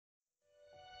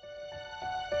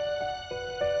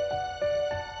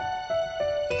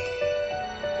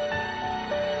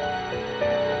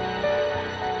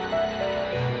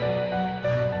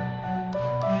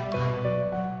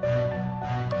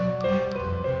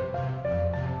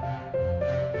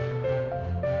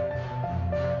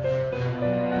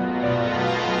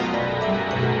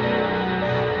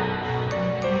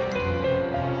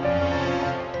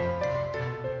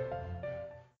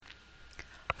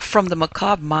From the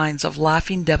macabre minds of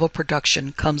Laughing Devil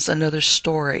Production comes another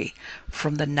story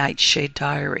from the Nightshade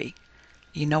Diary.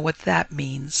 You know what that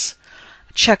means.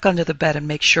 Check under the bed and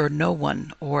make sure no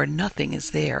one or nothing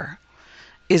is there.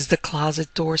 Is the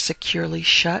closet door securely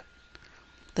shut?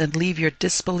 Then leave your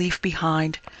disbelief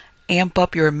behind, amp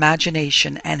up your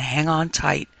imagination, and hang on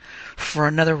tight for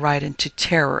another ride into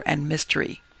terror and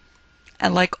mystery.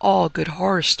 And like all good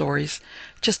horror stories,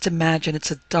 just imagine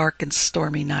it's a dark and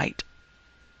stormy night.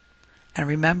 And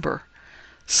remember,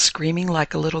 screaming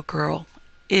like a little girl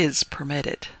is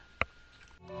permitted.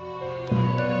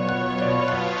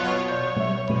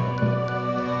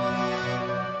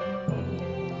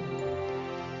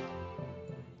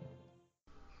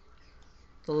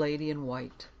 The Lady in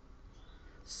White.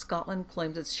 Scotland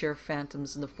claims its share of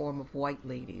phantoms in the form of white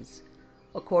ladies.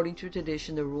 According to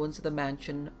tradition, the ruins of the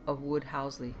mansion of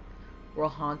Woodhouseley were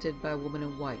haunted by a woman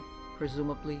in white,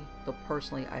 presumably, though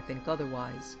personally I think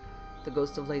otherwise, the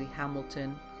ghost of Lady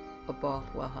Hamilton of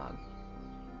Bothwellhaug.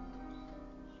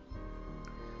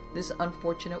 This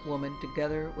unfortunate woman,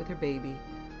 together with her baby,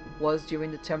 was,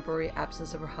 during the temporary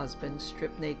absence of her husband,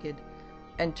 stripped naked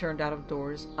and turned out of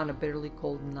doors on a bitterly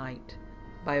cold night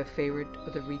by a favorite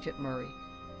of the Regent Murray.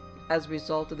 As a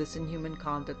result of this inhuman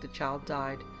conduct, the child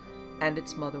died, and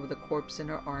its mother, with a corpse in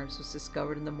her arms, was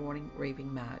discovered in the morning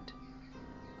raving mad.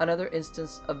 Another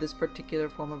instance of this particular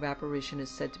form of apparition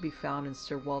is said to be found in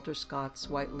Sir Walter Scott's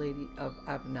White Lady of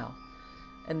Avenel,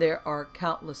 and there are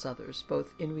countless others,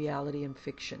 both in reality and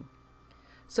fiction.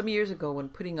 Some years ago, when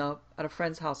putting up at a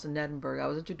friend's house in Edinburgh, I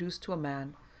was introduced to a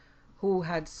man who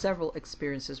had several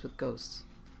experiences with ghosts,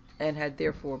 and had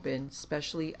therefore been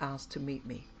specially asked to meet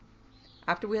me.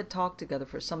 After we had talked together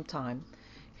for some time,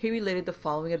 he related the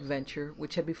following adventure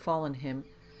which had befallen him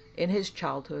in his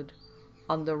childhood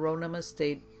on the Ronham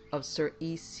estate of Sir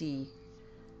E.C.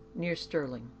 near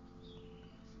Stirling.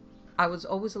 I was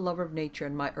always a lover of nature,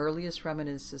 and my earliest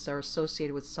reminiscences are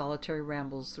associated with solitary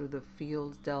rambles through the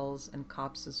fields, dells, and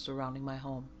copses surrounding my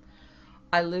home.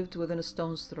 I lived within a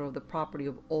stone's throw of the property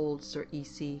of old Sir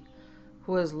E.C.,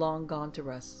 who has long gone to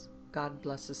rest. God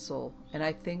bless his soul, and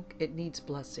I think it needs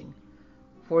blessing,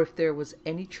 for if there was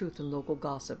any truth in local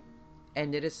gossip,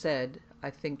 and it is said, I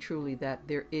think truly, that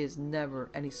there is never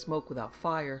any smoke without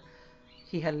fire,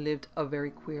 he had lived a very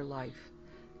queer life.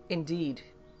 Indeed,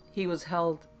 he was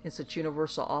held in such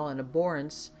universal awe and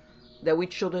abhorrence that we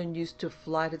children used to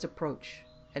fly at his approach,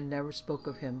 and never spoke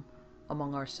of him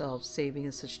among ourselves, saving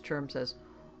in such terms as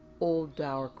Old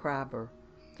Dour Crabber,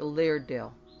 the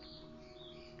Lairdale.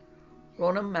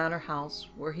 Ronham Manor House,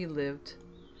 where he lived,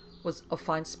 was a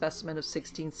fine specimen of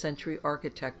 16th century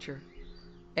architecture,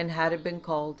 and had it been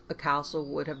called a castle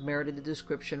would have merited the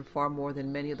description far more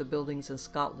than many of the buildings in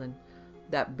Scotland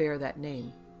that bear that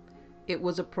name. It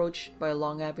was approached by a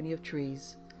long avenue of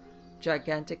trees,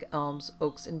 gigantic elms,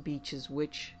 oaks, and beeches,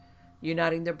 which,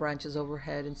 uniting their branches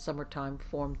overhead in summertime,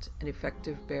 formed an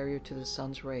effective barrier to the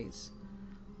sun's rays.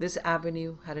 This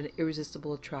avenue had an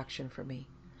irresistible attraction for me.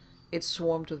 It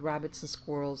swarmed with rabbits and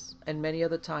squirrels, and many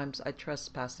other times I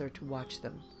trespassed there to watch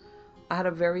them. I had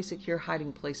a very secure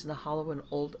hiding place in the hollow of an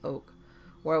old oak,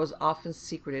 where I was often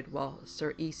secreted while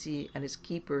Sir E.C. and his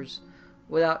keepers,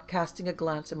 without casting a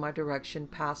glance in my direction,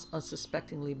 passed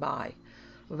unsuspectingly by,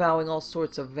 vowing all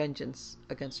sorts of vengeance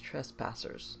against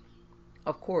trespassers.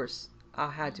 Of course, I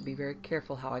had to be very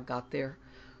careful how I got there,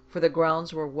 for the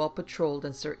grounds were well patrolled,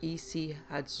 and Sir E.C.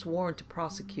 had sworn to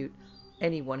prosecute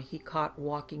anyone he caught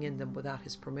walking in them without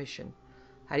his permission.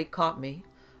 Had he caught me,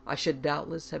 I should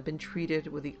doubtless have been treated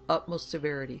with the utmost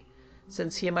severity,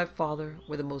 since he and my father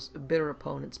were the most bitter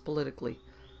opponents politically,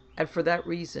 and for that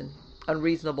reason,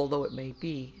 unreasonable though it may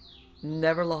be,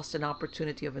 never lost an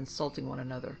opportunity of insulting one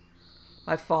another.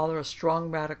 My father, a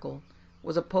strong radical,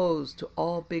 was opposed to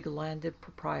all big landed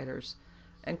proprietors,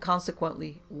 and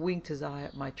consequently winked his eye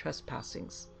at my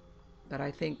trespassings. But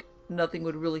I think nothing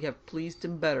would really have pleased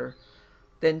him better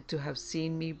than to have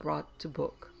seen me brought to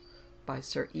book by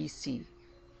Sir E.C.,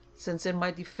 since in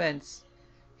my defence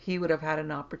he would have had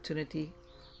an opportunity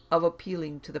of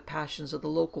appealing to the passions of the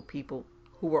local people,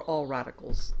 who were all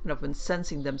radicals, and of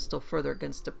incensing them still further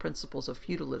against the principles of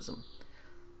feudalism.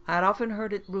 I had often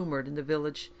heard it rumoured in the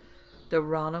village that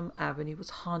Ronham Avenue was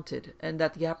haunted, and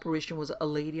that the apparition was a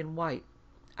lady in white,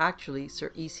 actually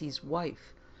Sir E.C.'s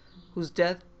wife, whose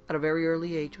death at a very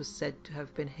early age was said to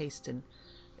have been hastened,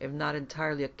 if not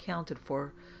entirely accounted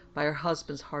for, by her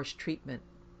husband's harsh treatment.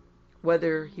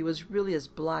 Whether he was really as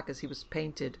black as he was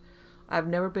painted, I have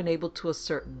never been able to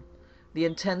ascertain. The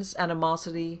intense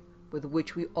animosity with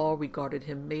which we all regarded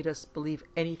him made us believe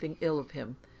anything ill of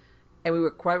him, and we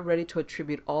were quite ready to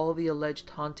attribute all the alleged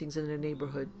hauntings in the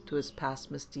neighborhood to his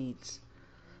past misdeeds.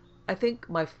 I think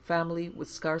my family, with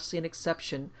scarcely an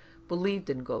exception, believed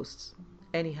in ghosts.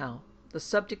 Anyhow, the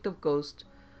subject of ghosts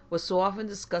was so often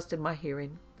discussed in my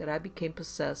hearing that I became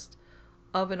possessed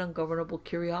of an ungovernable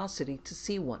curiosity to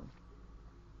see one.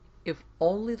 If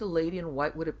only the lady in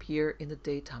white would appear in the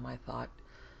daytime, I thought,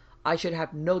 I should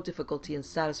have no difficulty in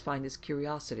satisfying this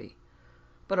curiosity.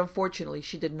 But unfortunately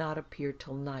she did not appear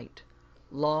till night,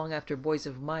 long after boys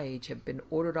of my age had been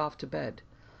ordered off to bed.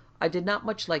 I did not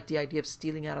much like the idea of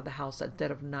stealing out of the house at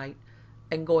dead of night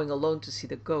and going alone to see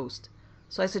the ghost,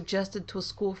 so I suggested to a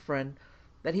school friend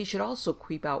that he should also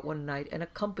creep out one night and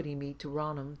accompany me to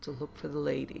Raunham to look for the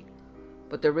lady.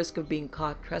 But the risk of being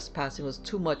caught trespassing was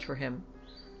too much for him,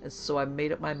 and so I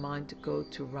made up my mind to go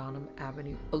to Raunham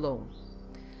Avenue alone.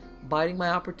 Biding my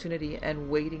opportunity and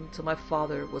waiting till my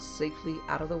father was safely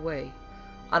out of the way,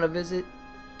 on a visit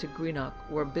to Greenock,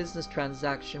 where a business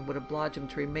transaction would oblige him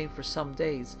to remain for some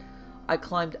days, I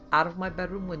climbed out of my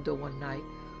bedroom window one night,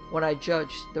 when I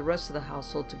judged the rest of the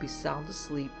household to be sound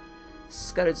asleep,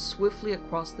 scudded swiftly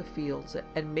across the fields,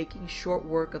 and making short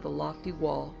work of the lofty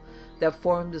wall that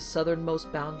formed the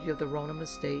southernmost boundary of the Raunham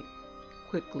estate,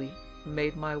 quickly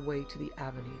made my way to the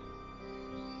avenue.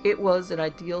 It was an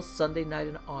ideal Sunday night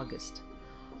in August,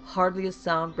 hardly a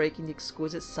sound breaking the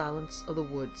exquisite silence of the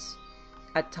woods.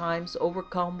 At times,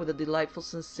 overcome with a delightful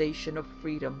sensation of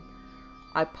freedom,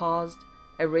 I paused,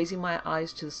 and raising my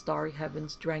eyes to the starry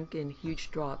heavens, drank in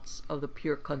huge draughts of the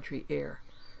pure country air.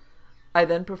 I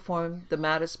then performed the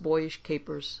maddest boyish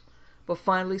capers, but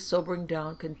finally sobering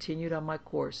down, continued on my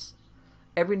course.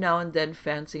 Every now and then,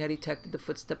 fancying I detected the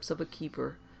footsteps of a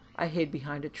keeper, I hid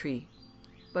behind a tree.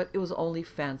 But it was only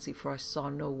fancy, for I saw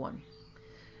no one.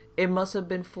 It must have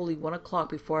been fully 1 o'clock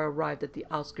before I arrived at the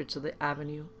outskirts of the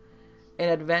avenue, and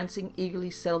advancing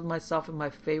eagerly settled myself in my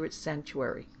favorite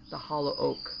sanctuary, the hollow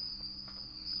oak.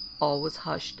 All was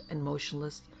hushed and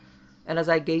motionless, and as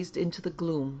I gazed into the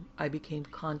gloom, I became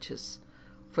conscious,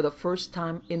 for the first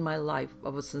time in my life,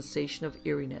 of a sensation of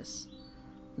eeriness.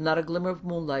 Not a glimmer of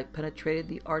moonlight penetrated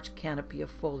the arched canopy of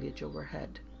foliage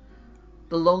overhead.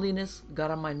 The loneliness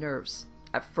got on my nerves.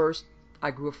 At first,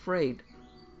 I grew afraid,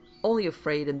 only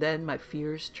afraid, and then my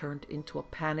fears turned into a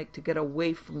panic to get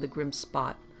away from the grim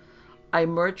spot. I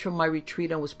emerged from my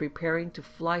retreat and was preparing to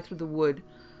fly through the wood,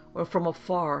 when from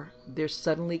afar there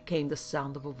suddenly came the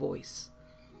sound of a voice,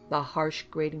 the harsh,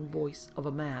 grating voice of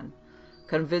a man.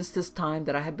 Convinced this time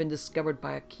that I had been discovered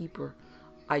by a keeper,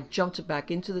 I jumped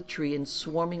back into the tree, and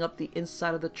swarming up the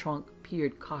inside of the trunk,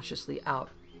 peered cautiously out.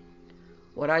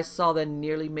 What I saw then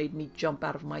nearly made me jump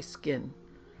out of my skin.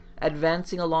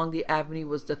 Advancing along the avenue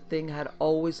was the thing I had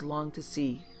always longed to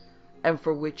see, and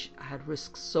for which I had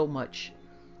risked so much,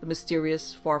 the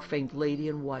mysterious, far-famed lady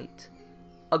in white.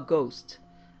 A ghost,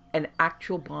 an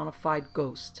actual bona fide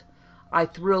ghost. I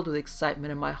thrilled with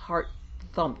excitement, and my heart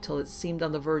thumped till it seemed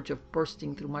on the verge of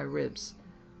bursting through my ribs.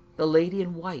 The lady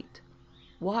in white.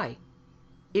 Why,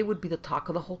 it would be the talk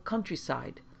of the whole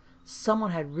countryside.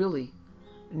 Someone had really,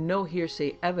 no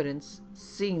hearsay evidence,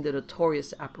 seen the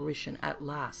notorious apparition at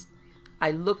last.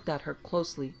 I looked at her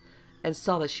closely, and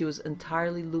saw that she was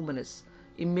entirely luminous,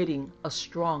 emitting a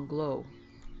strong glow.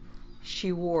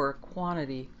 She wore a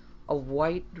quantity of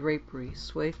white drapery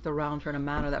swathed around her in a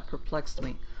manner that perplexed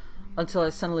me, until I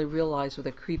suddenly realized with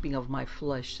a creeping of my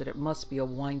flesh that it must be a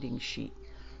winding sheet,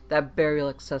 that burial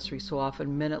accessory so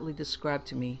often minutely described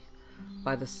to me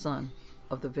by the son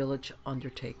of the village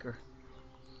undertaker.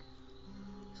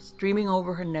 Streaming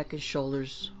over her neck and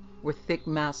shoulders were thick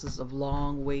masses of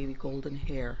long, wavy golden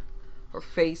hair. Her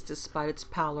face, despite its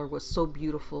pallor, was so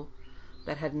beautiful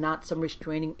that had not some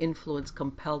restraining influence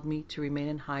compelled me to remain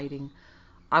in hiding,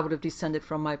 I would have descended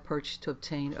from my perch to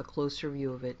obtain a closer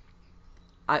view of it.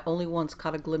 I only once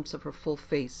caught a glimpse of her full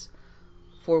face,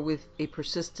 for with a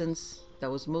persistence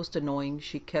that was most annoying,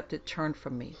 she kept it turned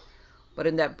from me. But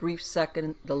in that brief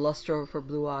second, the luster of her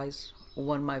blue eyes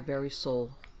won my very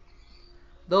soul.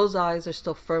 Those eyes are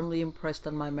still firmly impressed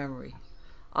on my memory.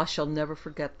 I shall never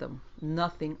forget them.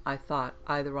 Nothing, I thought,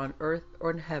 either on earth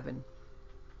or in heaven,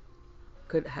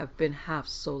 could have been half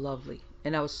so lovely,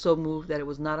 and I was so moved that it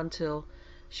was not until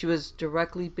she was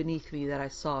directly beneath me that I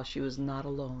saw she was not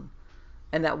alone,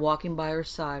 and that walking by her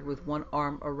side with one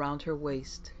arm around her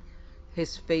waist,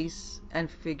 his face and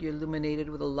figure illuminated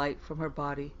with a light from her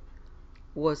body,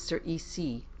 was Sir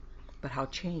E.C., but how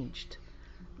changed!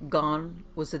 Gone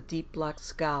was the deep black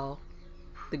scowl,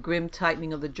 the grim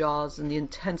tightening of the jaws, and the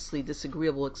intensely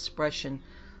disagreeable expression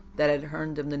that had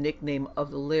earned him the nickname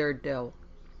of the Lairdale,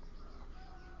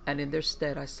 and in their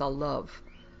stead I saw love,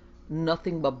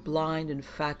 Nothing but blind,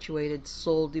 infatuated,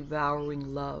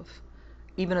 soul-devouring love.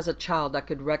 Even as a child, I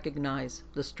could recognize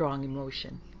the strong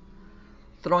emotion.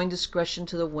 Throwing discretion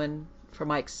to the wind, for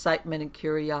my excitement and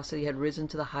curiosity had risen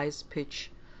to the highest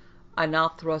pitch, I now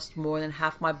thrust more than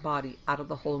half my body out of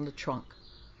the hole in the trunk.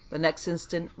 The next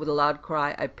instant, with a loud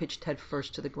cry, I pitched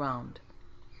headfirst to the ground.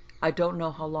 I don't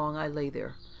know how long I lay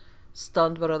there,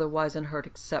 stunned but otherwise unhurt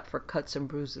except for cuts and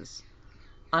bruises.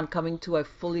 On coming to, I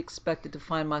fully expected to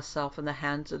find myself in the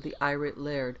hands of the irate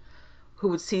laird, who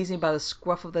would seize me by the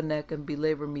scruff of the neck and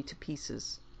belabor me to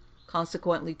pieces.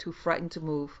 Consequently, too frightened to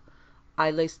move,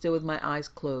 I lay still with my eyes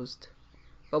closed.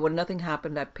 But when nothing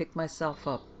happened, I picked myself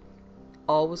up.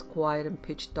 All was quiet and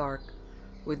pitch dark,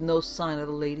 with no sign of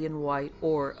the lady in white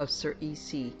or of Sir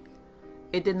E.C.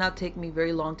 It did not take me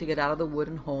very long to get out of the wood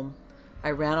and home.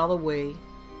 I ran all the way,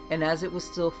 and as it was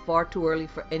still far too early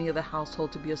for any of the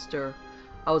household to be astir,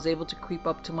 I was able to creep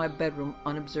up to my bedroom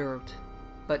unobserved,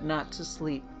 but not to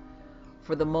sleep.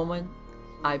 For the moment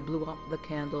I blew out the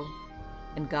candle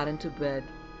and got into bed,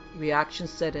 reaction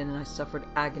set in and I suffered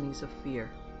agonies of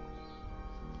fear.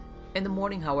 In the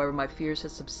morning, however, my fears had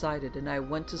subsided, and I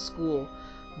went to school,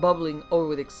 bubbling over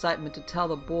with excitement to tell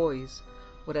the boys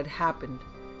what had happened.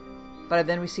 But I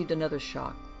then received another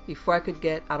shock. Before I could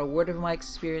get out a word of my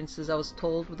experiences, I was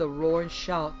told with a roar and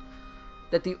shout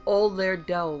that the old Laird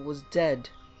Dell was dead.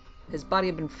 His body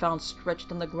had been found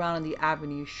stretched on the ground in the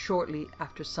avenue shortly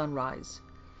after sunrise.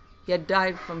 He had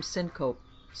died from syncope,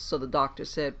 so the doctor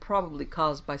said, probably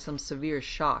caused by some severe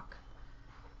shock.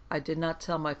 I did not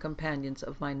tell my companions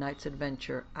of my night's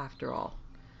adventure after all.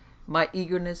 My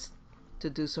eagerness to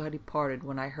do so had departed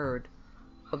when I heard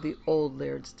of the old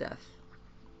laird's death.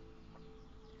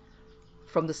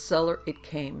 From the cellar it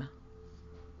came.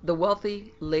 The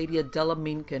wealthy Lady Adela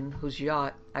Meynkin, whose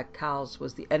yacht at Cowes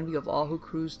was the envy of all who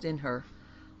cruised in her,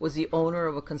 was the owner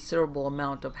of a considerable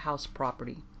amount of house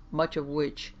property, much of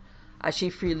which, as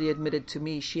she freely admitted to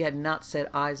me, she had not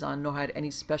set eyes on, nor had any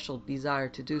special desire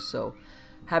to do so,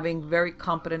 having very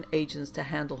competent agents to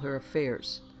handle her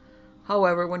affairs.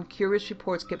 However, when curious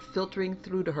reports kept filtering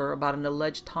through to her about an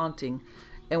alleged haunting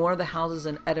in one of the houses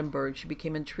in Edinburgh, she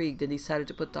became intrigued and decided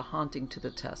to put the haunting to the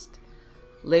test.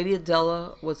 Lady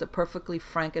Adela was a perfectly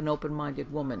frank and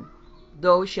open-minded woman.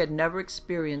 Though she had never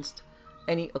experienced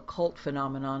any occult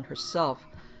phenomenon herself,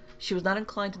 she was not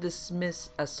inclined to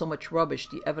dismiss as so much rubbish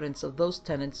the evidence of those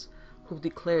tenants who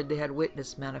declared they had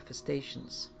witnessed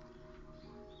manifestations.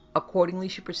 Accordingly,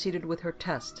 she proceeded with her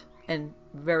test in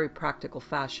very practical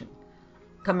fashion,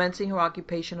 commencing her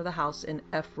occupation of the house in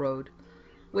F Road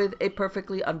with a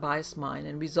perfectly unbiased mind,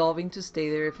 and resolving to stay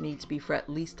there if needs be for at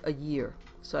least a year,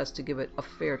 so as to give it a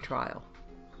fair trial.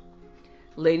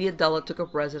 Lady Adela took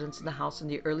up residence in the house in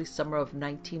the early summer of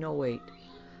 1908,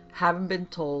 having been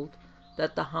told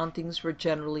that the hauntings were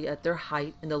generally at their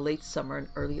height in the late summer and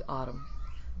early autumn.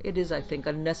 It is, I think,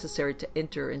 unnecessary to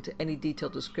enter into any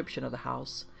detailed description of the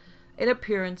house. In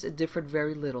appearance it differed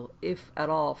very little, if at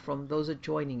all, from those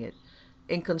adjoining it.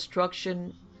 In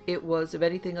construction it was, if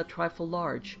anything, a trifle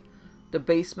large. The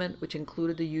basement, which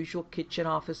included the usual kitchen,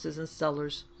 offices, and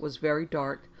cellars, was very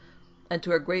dark, and to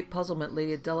her great puzzlement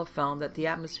Lady Adela found that the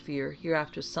atmosphere here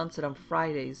after sunset on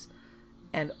Fridays,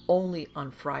 and only on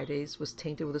Fridays, was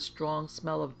tainted with a strong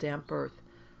smell of damp earth,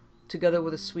 together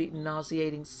with a sweet and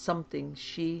nauseating something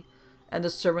she and the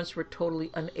servants were totally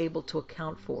unable to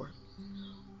account for.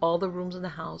 All the rooms in the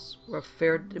house were of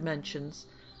fair dimensions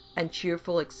and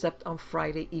cheerful except on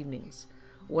Friday evenings,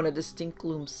 when a distinct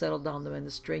gloom settled on them and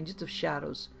the strangest of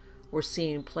shadows were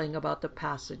seen playing about the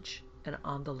passage and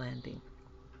on the landing.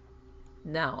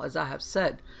 Now, as I have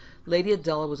said, Lady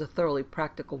Adela was a thoroughly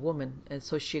practical woman, and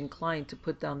so she inclined to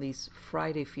put down these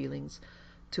Friday feelings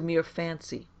to mere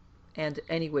fancy, and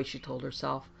anyway, she told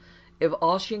herself, if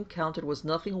all she encountered was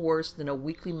nothing worse than a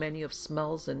weekly menu of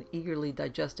smells and eagerly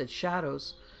digested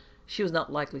shadows, she was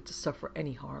not likely to suffer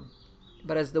any harm.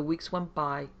 But as the weeks went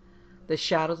by, the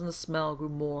shadows and the smell grew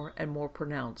more and more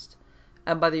pronounced,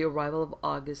 and by the arrival of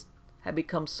August had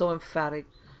become so emphatic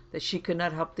that she could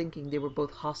not help thinking they were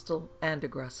both hostile and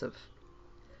aggressive.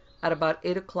 At about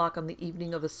 8 o'clock on the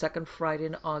evening of the second Friday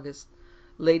in August,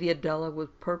 Lady Adela was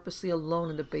purposely alone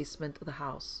in the basement of the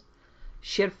house.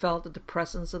 She had felt that the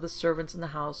presence of the servants in the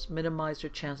house minimized her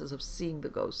chances of seeing the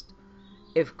ghost,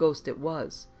 if ghost it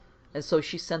was, and so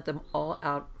she sent them all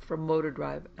out for a motor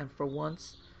drive, and for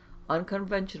once,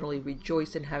 unconventionally,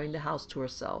 rejoiced in having the house to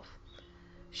herself.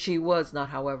 She was not,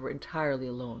 however, entirely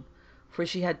alone, for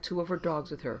she had 2 of her dogs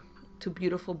with her, 2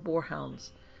 beautiful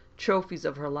boarhounds, trophies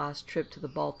of her last trip to the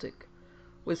Baltic.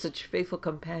 With such faithful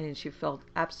companions she felt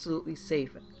absolutely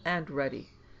safe and ready.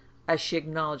 as she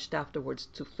acknowledged afterwards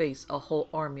to face a whole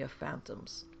army of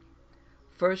phantoms.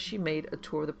 First she made a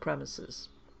tour of the premises.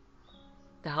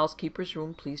 The housekeeper's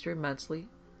room pleased her immensely.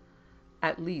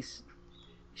 At least,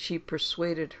 she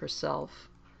persuaded herself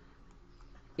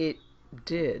it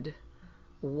did.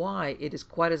 Why, it is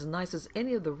quite as nice as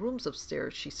any of the rooms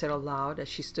upstairs, she said aloud as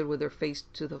she stood with her face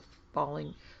to the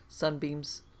falling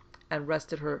sunbeams and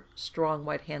rested her strong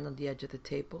white hand on the edge of the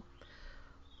table.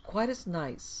 Quite as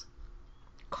nice.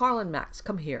 Carl and Max,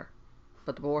 come here.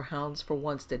 But the boarhounds for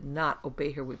once did not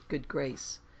obey her with good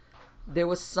grace. There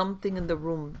was something in the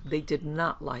room they did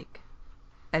not like,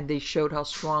 and they showed how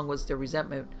strong was their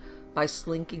resentment by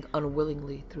slinking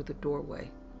unwillingly through the doorway.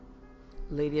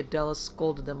 Lady Adela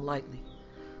scolded them lightly.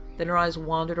 Then her eyes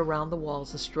wandered around the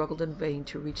walls and struggled in vain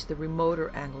to reach the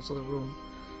remoter angles of the room,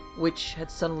 which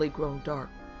had suddenly grown dark.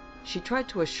 She tried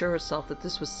to assure herself that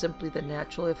this was simply the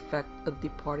natural effect of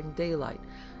departing daylight,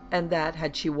 and that,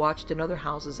 had she watched in other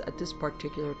houses at this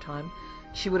particular time,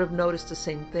 she would have noticed the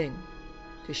same thing.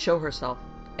 To show herself,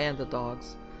 and the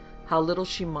dogs, how little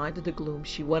she minded the gloom,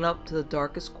 she went up to the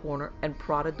darkest corner and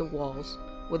prodded the walls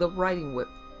with a riding whip.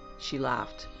 She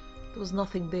laughed. There was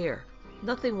nothing there,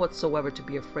 nothing whatsoever to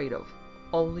be afraid of,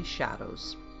 only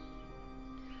shadows.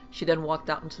 She then walked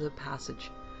out into the passage,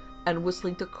 and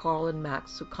whistling to Carl and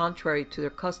Max, who, contrary to their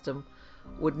custom,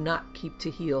 would not keep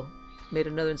to heel, made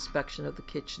another inspection of the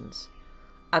kitchens.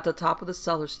 At the top of the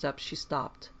cellar steps she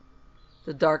stopped.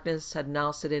 The darkness had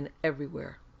now set in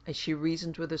everywhere, and she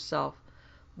reasoned with herself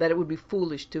that it would be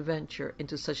foolish to venture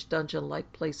into such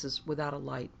dungeon-like places without a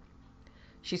light.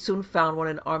 She soon found one,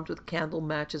 and armed with candle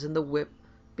matches and the whip,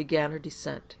 began her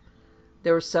descent.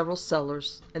 There were several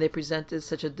cellars, and they presented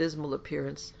such a dismal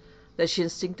appearance that she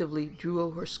instinctively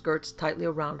drew her skirts tightly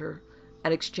around her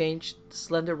and exchanged the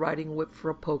slender riding whip for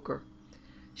a poker.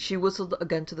 She whistled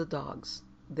again to the dogs.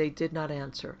 They did not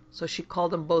answer, so she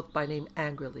called them both by name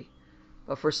angrily,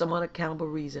 but for some unaccountable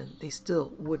reason they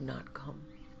still would not come.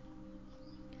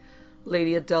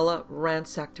 Lady Adela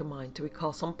ransacked her mind to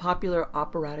recall some popular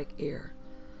operatic air,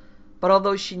 but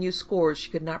although she knew scores,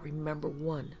 she could not remember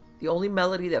one. The only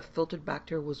melody that filtered back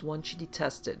to her was one she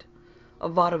detested, a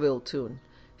vaudeville tune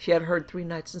she had heard 3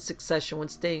 nights in succession when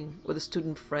staying with a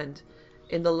student friend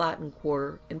in the Latin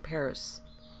Quarter in Paris.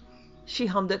 She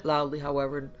hummed it loudly,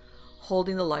 however, and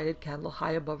holding the lighted candle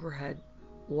high above her head,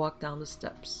 walked down the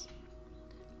steps.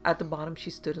 At the bottom she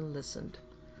stood and listened.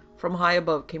 From high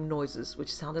above came noises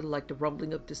which sounded like the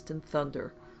rumbling of distant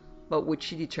thunder, but which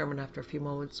she determined after a few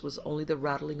moments was only the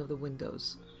rattling of the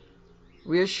windows.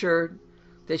 Reassured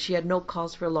that she had no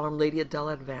cause for alarm, Lady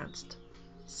Adela advanced.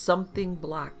 Something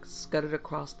black scudded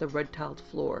across the red-tiled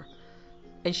floor,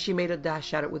 and she made a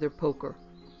dash at it with her poker.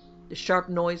 The sharp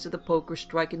noise of the poker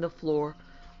striking the floor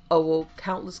awoke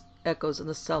countless echoes in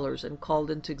the cellars and called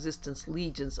into existence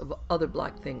legions of other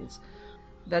black things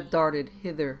that darted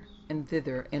hither and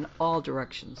thither in all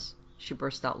directions. She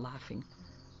burst out laughing.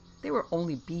 They were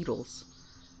only beetles.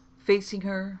 Facing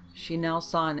her, she now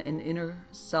saw an inner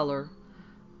cellar,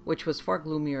 which was far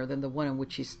gloomier than the one in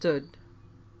which she stood.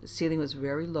 The ceiling was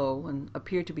very low, and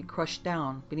appeared to be crushed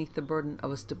down beneath the burden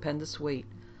of a stupendous weight,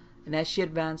 and as she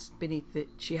advanced beneath it,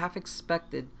 she half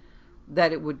expected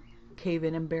that it would cave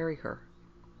in and bury her.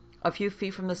 A few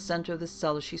feet from the center of the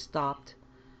cellar she stopped,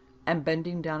 and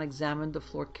bending down examined the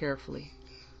floor carefully.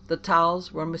 The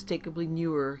tiles were unmistakably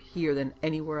newer here than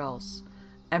anywhere else,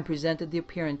 and presented the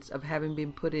appearance of having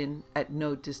been put in at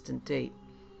no distant date.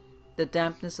 The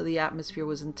dampness of the atmosphere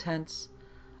was intense,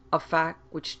 a fact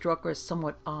which struck her as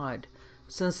somewhat odd,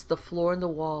 since the floor and the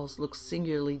walls looked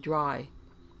singularly dry.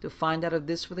 To find out if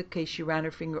this were the case, she ran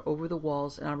her finger over the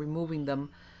walls, and on removing them,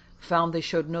 found they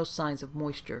showed no signs of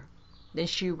moisture. Then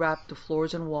she rapped the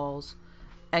floors and walls,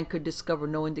 and could discover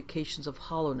no indications of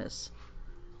hollowness.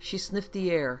 She sniffed the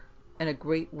air, and a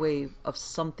great wave of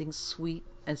something sweet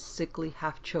and sickly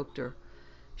half choked her.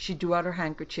 She drew out her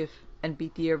handkerchief and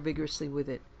beat the air vigorously with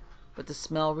it, but the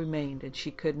smell remained, and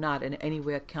she could not in any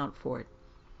way account for it.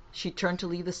 She turned to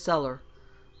leave the cellar,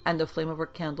 and the flame of her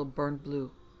candle burned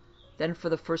blue. Then, for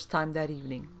the first time that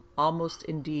evening, almost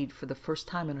indeed for the first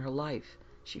time in her life,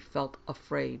 she felt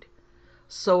afraid.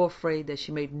 So afraid that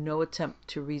she made no attempt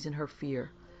to reason her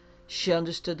fear. She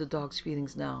understood the dog's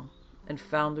feelings now, and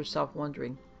found herself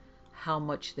wondering how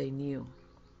much they knew.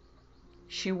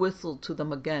 She whistled to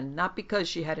them again, not because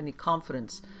she had any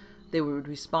confidence they would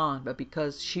respond, but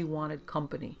because she wanted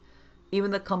company, even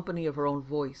the company of her own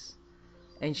voice.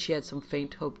 And she had some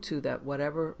faint hope, too, that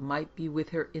whatever might be with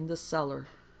her in the cellar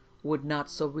would not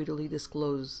so readily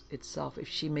disclose itself if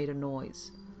she made a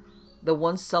noise. The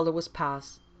one cellar was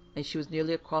past, and she was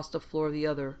nearly across the floor of the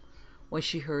other, when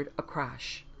she heard a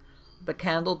crash. The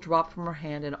candle dropped from her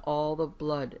hand, and all the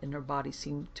blood in her body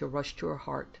seemed to rush to her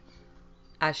heart.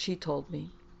 As she told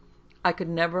me, I could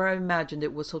never have imagined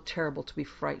it was so terrible to be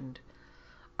frightened.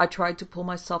 I tried to pull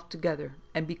myself together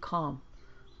and be calm,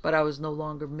 but I was no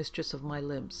longer mistress of my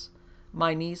limbs.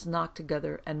 My knees knocked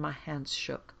together and my hands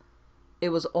shook. It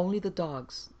was only the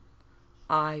dogs.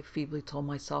 I feebly told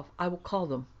myself, I will call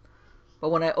them. But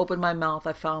when I opened my mouth,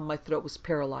 I found my throat was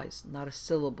paralyzed. Not a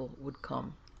syllable would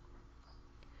come.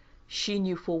 She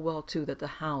knew full well, too, that the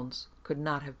hounds could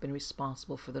not have been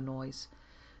responsible for the noise.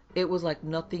 It was like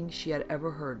nothing she had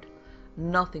ever heard,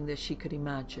 nothing that she could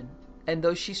imagine. And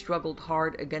though she struggled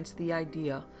hard against the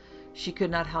idea, she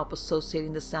could not help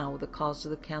associating the sound with the cause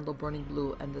of the candle burning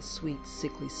blue and the sweet,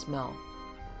 sickly smell.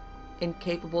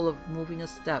 Incapable of moving a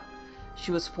step,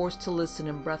 she was forced to listen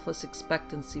in breathless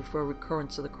expectancy for a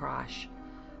recurrence of the crash.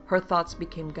 Her thoughts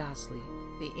became ghastly.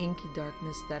 The inky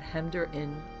darkness that hemmed her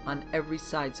in on every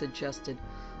side suggested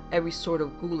every sort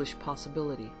of ghoulish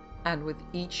possibility. And with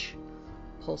each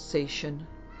pulsation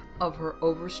of her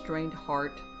overstrained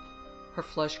heart, her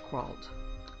flesh crawled.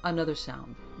 Another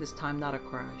sound, this time not a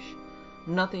crash,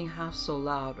 nothing half so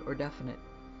loud or definite,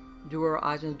 drew her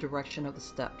eyes in the direction of the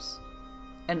steps.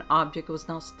 An object was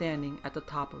now standing at the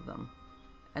top of them,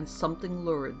 and something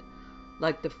lurid,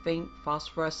 like the faint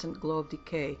phosphorescent glow of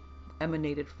decay,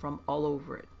 emanated from all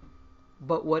over it.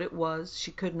 But what it was,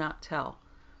 she could not tell,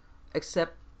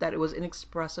 except that it was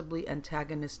inexpressibly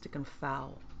antagonistic and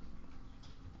foul.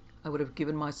 I would have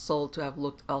given my soul to have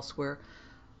looked elsewhere,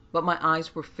 but my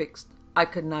eyes were fixed. I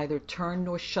could neither turn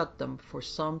nor shut them. For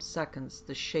some seconds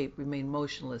the shape remained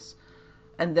motionless,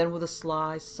 and then with a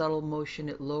sly, subtle motion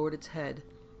it lowered its head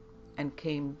and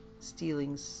came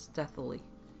stealing stealthily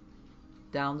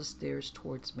down the stairs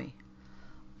towards me.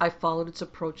 I followed its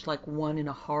approach like one in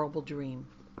a horrible dream.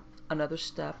 Another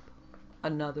step,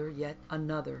 another, yet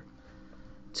another,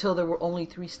 till there were only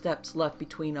 3 steps left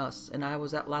between us, and I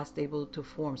was at last able to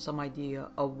form some idea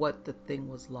of what the thing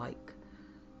was like.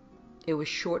 It was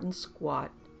short and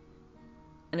squat,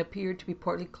 and appeared to be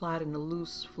partly clad in a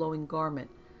loose, flowing garment,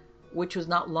 which was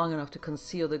not long enough to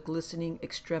conceal the glistening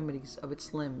extremities of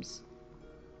its limbs.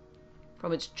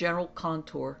 From its general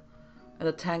contour, and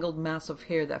the tangled mass of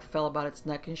hair that fell about its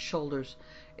neck and shoulders,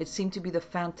 it seemed to be the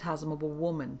phantasm of a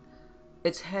woman.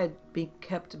 Its head being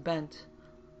kept bent,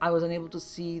 I was unable to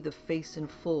see the face in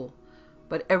full,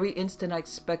 but every instant I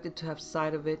expected to have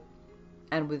sight of it,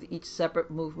 and with each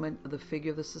separate movement of the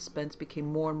figure the suspense became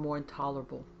more and more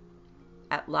intolerable.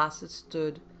 At last it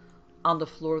stood on the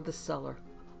floor of the cellar,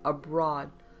 a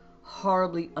broad,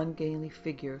 horribly ungainly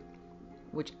figure,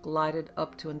 which glided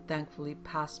up to and thankfully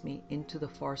past me into the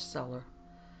far cellar.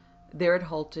 There it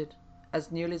halted,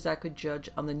 as nearly as I could judge,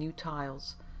 on the new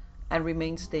tiles, and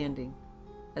remained standing.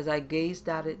 As I gazed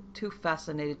at it, too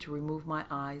fascinated to remove my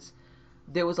eyes,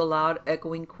 there was a loud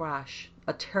echoing crash,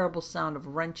 a terrible sound of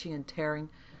wrenching and tearing,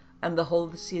 and the whole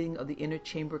of the ceiling of the inner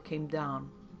chamber came down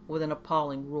with an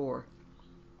appalling roar.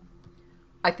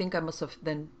 I think I must have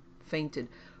then fainted,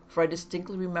 for I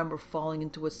distinctly remember falling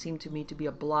into what seemed to me to be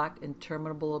a black,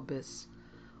 interminable abyss.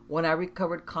 When I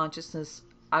recovered consciousness,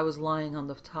 I was lying on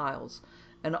the tiles,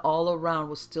 and all around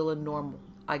was still and normal.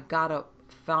 I got up,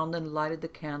 found and lighted the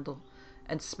candle,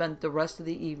 and spent the rest of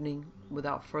the evening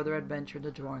without further adventure in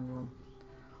the drawing-room.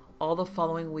 All the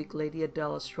following week Lady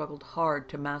Adela struggled hard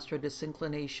to master a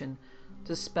disinclination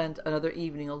to spend another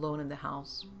evening alone in the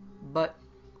house. But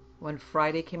when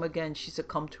Friday came again, she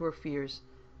succumbed to her fears,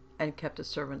 and kept the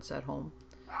servants at home.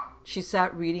 She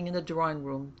sat reading in the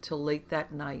drawing-room till late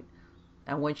that night,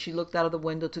 and when she looked out of the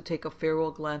window to take a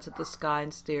farewell glance at the sky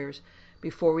and stairs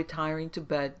before retiring to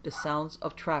bed, the sounds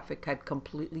of traffic had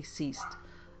completely ceased,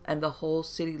 and the whole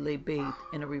city lay bathed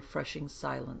in a refreshing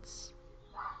silence.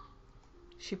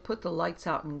 She put the lights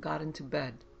out and got into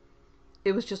bed.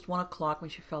 It was just 1 o'clock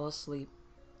when she fell asleep,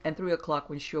 and 3 o'clock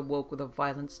when she awoke with a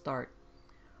violent start.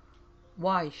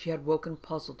 Why she had woken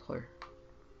puzzled her.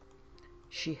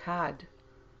 She had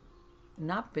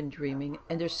not been dreaming,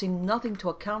 and there seemed nothing to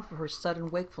account for her sudden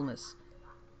wakefulness.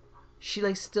 She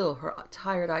lay still, her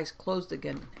tired eyes closed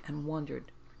again, and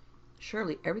wondered.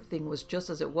 Surely everything was just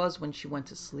as it was when she went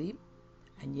to sleep,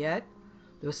 and yet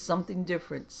there was something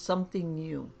different, something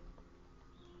new.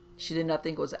 She did not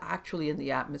think it was actually in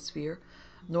the atmosphere,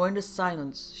 nor in the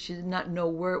silence. She did not know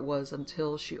where it was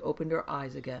until she opened her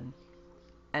eyes again.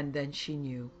 And then she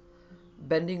knew.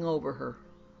 Bending over her,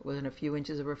 within a few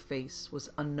inches of her face, was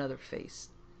another face.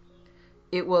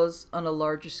 It was on a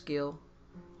larger scale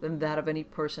than that of any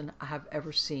person I have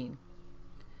ever seen.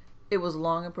 It was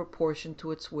long in proportion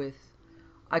to its width.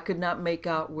 I could not make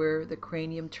out where the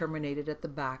cranium terminated at the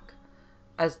back.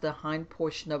 as the hind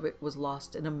portion of it was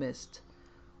lost in a mist.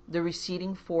 The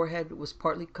receding forehead was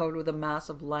partly covered with a mass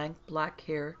of lank black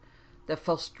hair that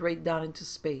fell straight down into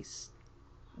space.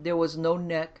 There was no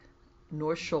neck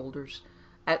nor shoulders,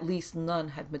 at least none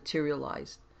had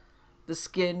materialized. The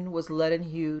skin was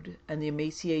leaden-hued, and the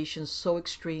emaciation so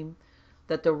extreme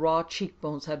that the raw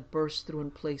cheekbones had burst through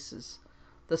in places.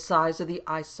 The size of the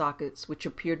eye sockets, which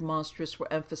appeared monstrous,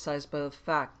 were emphasized by the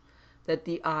fact that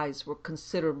the eyes were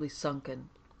considerably sunken.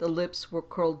 The lips were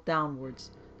curled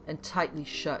downwards and tightly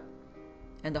shut,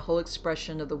 and the whole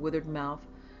expression of the withered mouth,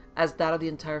 as that of the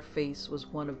entire face, was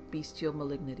one of bestial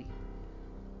malignity.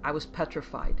 I was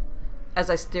petrified. As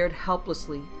I stared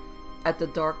helplessly at the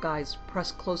dark eyes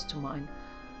pressed close to mine,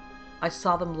 I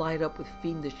saw them light up with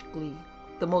fiendish glee.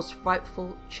 The most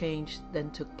frightful change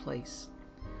then took place.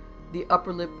 The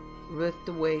upper lip writhed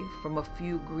away from a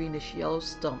few greenish-yellow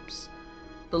stumps.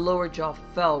 The lower jaw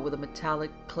fell with a metallic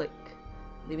click,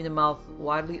 leaving the mouth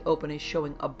widely open and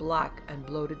showing a black and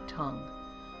bloated tongue,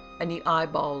 and the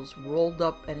eyeballs rolled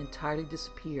up and entirely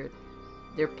disappeared,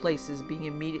 their places being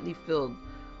immediately filled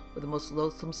with the most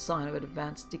loathsome sign of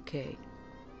advanced decay.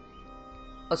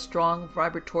 A strong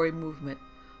vibratory movement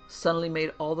suddenly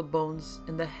made all the bones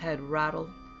in the head rattle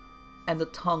and the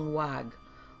tongue wag,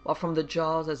 while from the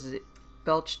jaws, as it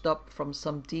belched up from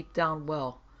some deep-down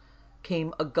well,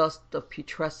 came a gust of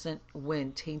putrescent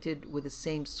wind tainted with the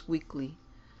same sweetly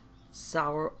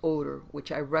sour odor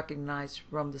which I recognized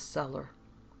from the cellar.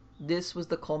 This was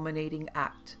the culminating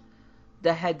act.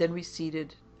 The head then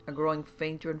receded, and growing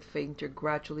fainter and fainter,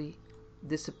 gradually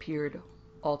disappeared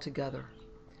altogether.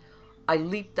 I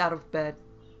leaped out of bed,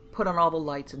 put on all the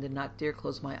lights, and did not dare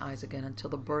close my eyes again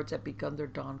until the birds had begun their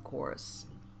dawn chorus.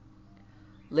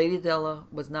 Lady Adela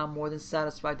was now more than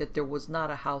satisfied that there was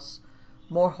not a house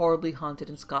more horribly haunted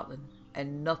in Scotland,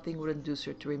 and nothing would induce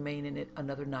her to remain in it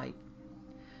another night.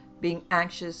 Being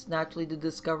anxious naturally to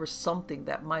discover something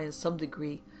that might in some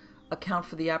degree account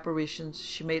for the apparitions,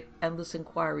 she made endless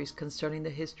inquiries concerning the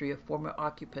history of former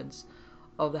occupants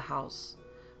of the house.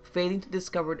 Failing to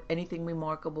discover anything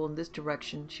remarkable in this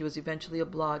direction, she was eventually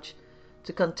obliged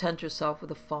to content herself with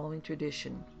the following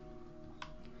tradition.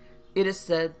 It is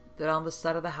said that on the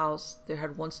side of the house there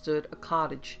had once stood a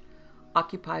cottage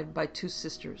occupied by two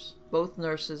sisters, both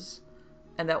nurses,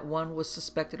 and that one was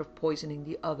suspected of poisoning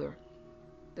the other.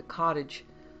 The cottage,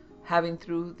 having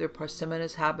through their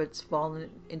parsimonious habits fallen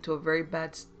into a very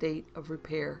bad state of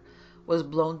repair, was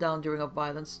blown down during a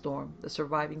violent storm, the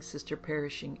surviving sister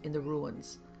perishing in the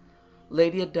ruins.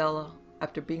 Lady Adela,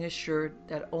 after being assured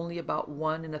that only about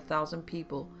 1 in 1,000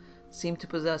 people seemed to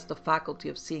possess the faculty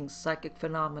of seeing psychic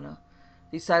phenomena,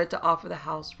 decided to offer the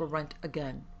house for rent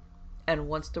again, and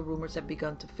once the rumors had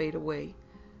begun to fade away,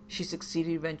 she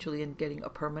succeeded eventually in getting a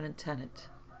permanent tenant.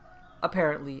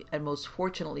 Apparently, and most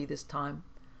fortunately this time,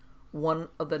 one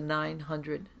of the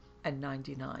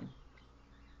 999.